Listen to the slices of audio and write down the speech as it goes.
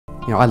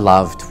You know, I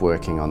loved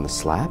working on The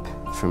Slap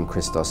from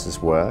Christos's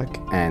work,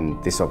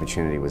 and this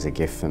opportunity was a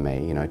gift for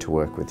me, you know, to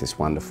work with this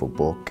wonderful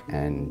book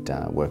and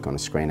work on a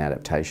screen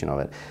adaptation of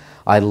it.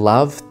 I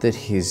love that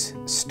his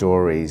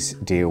stories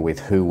deal with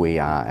who we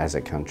are as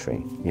a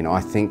country. You know,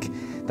 I think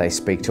they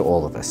speak to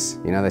all of us.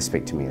 You know, they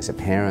speak to me as a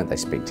parent, they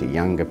speak to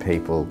younger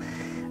people,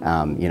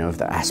 you know, of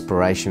the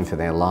aspiration for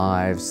their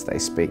lives. They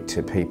speak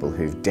to people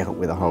who've dealt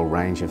with a whole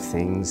range of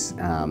things,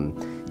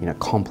 you know,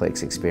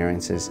 complex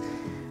experiences.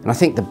 And I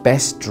think the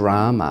best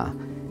drama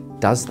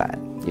does that.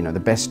 You know, the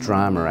best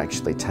drama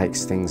actually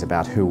takes things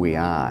about who we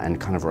are and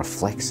kind of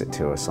reflects it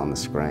to us on the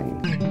screen.